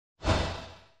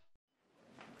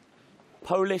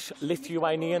Polish,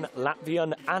 Lithuanian,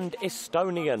 Latvian and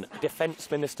Estonian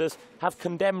defence ministers have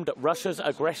condemned Russia's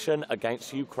aggression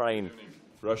against Ukraine.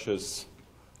 Russia's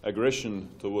aggression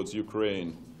towards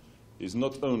Ukraine is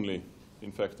not only,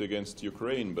 in fact, against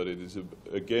Ukraine, but it is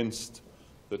against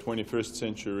the 21st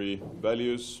century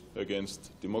values,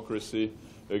 against democracy,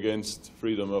 against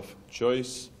freedom of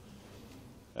choice,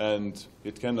 and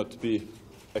it cannot be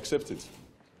accepted.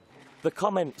 The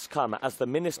comments come as the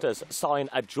ministers sign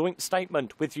a joint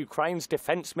statement with Ukraine's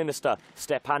Defence Minister,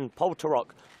 Stepan Poltorok,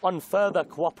 on further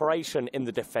cooperation in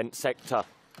the defence sector.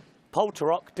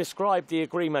 Poltorok described the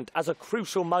agreement as a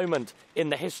crucial moment in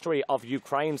the history of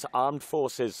Ukraine's armed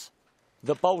forces.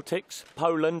 The Baltics,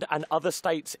 Poland and other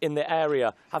states in the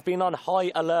area have been on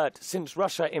high alert since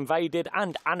Russia invaded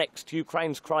and annexed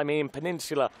Ukraine's Crimean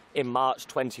Peninsula in March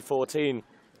 2014.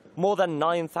 More than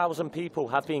 9,000 people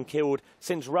have been killed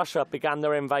since Russia began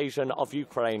their invasion of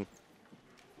Ukraine.